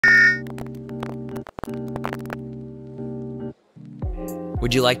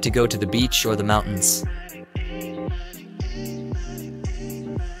Would you like to go to the beach or the mountains?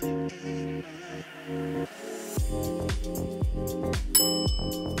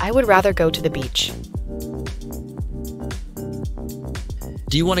 I would rather go to the beach.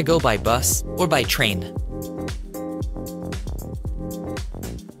 Do you want to go by bus or by train?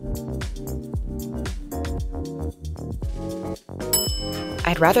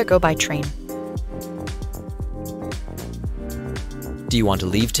 I'd rather go by train. Do you want to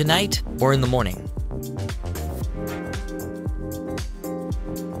leave tonight or in the morning?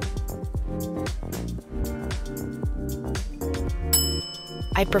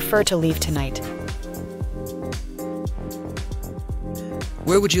 I'd prefer to leave tonight.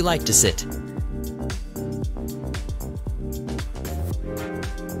 Where would you like to sit?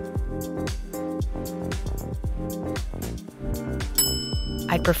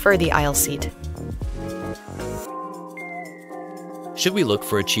 I'd prefer the aisle seat. Should we look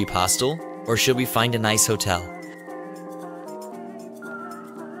for a cheap hostel or should we find a nice hotel?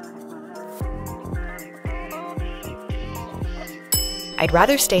 I'd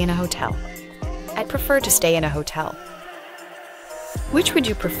rather stay in a hotel. I'd prefer to stay in a hotel. Which would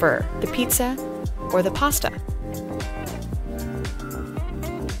you prefer, the pizza or the pasta?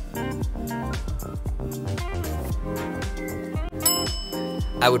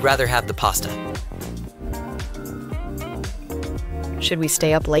 I would rather have the pasta. Should we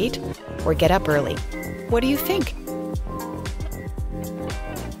stay up late or get up early? What do you think?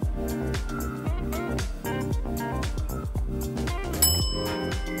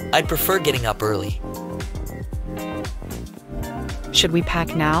 I'd prefer getting up early. Should we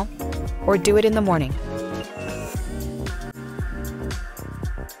pack now or do it in the morning?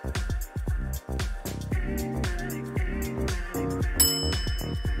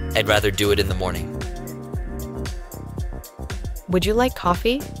 I'd rather do it in the morning. Would you like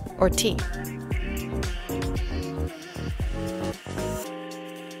coffee or tea?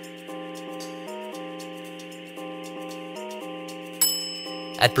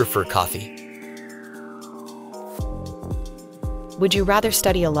 I'd prefer coffee. Would you rather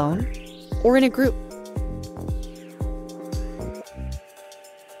study alone or in a group?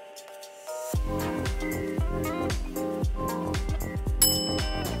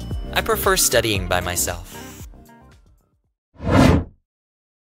 I prefer studying by myself.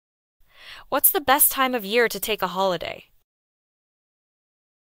 What's the best time of year to take a holiday?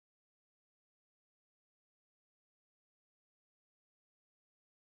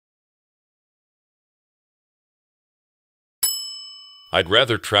 I'd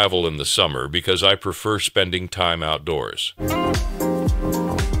rather travel in the summer because I prefer spending time outdoors.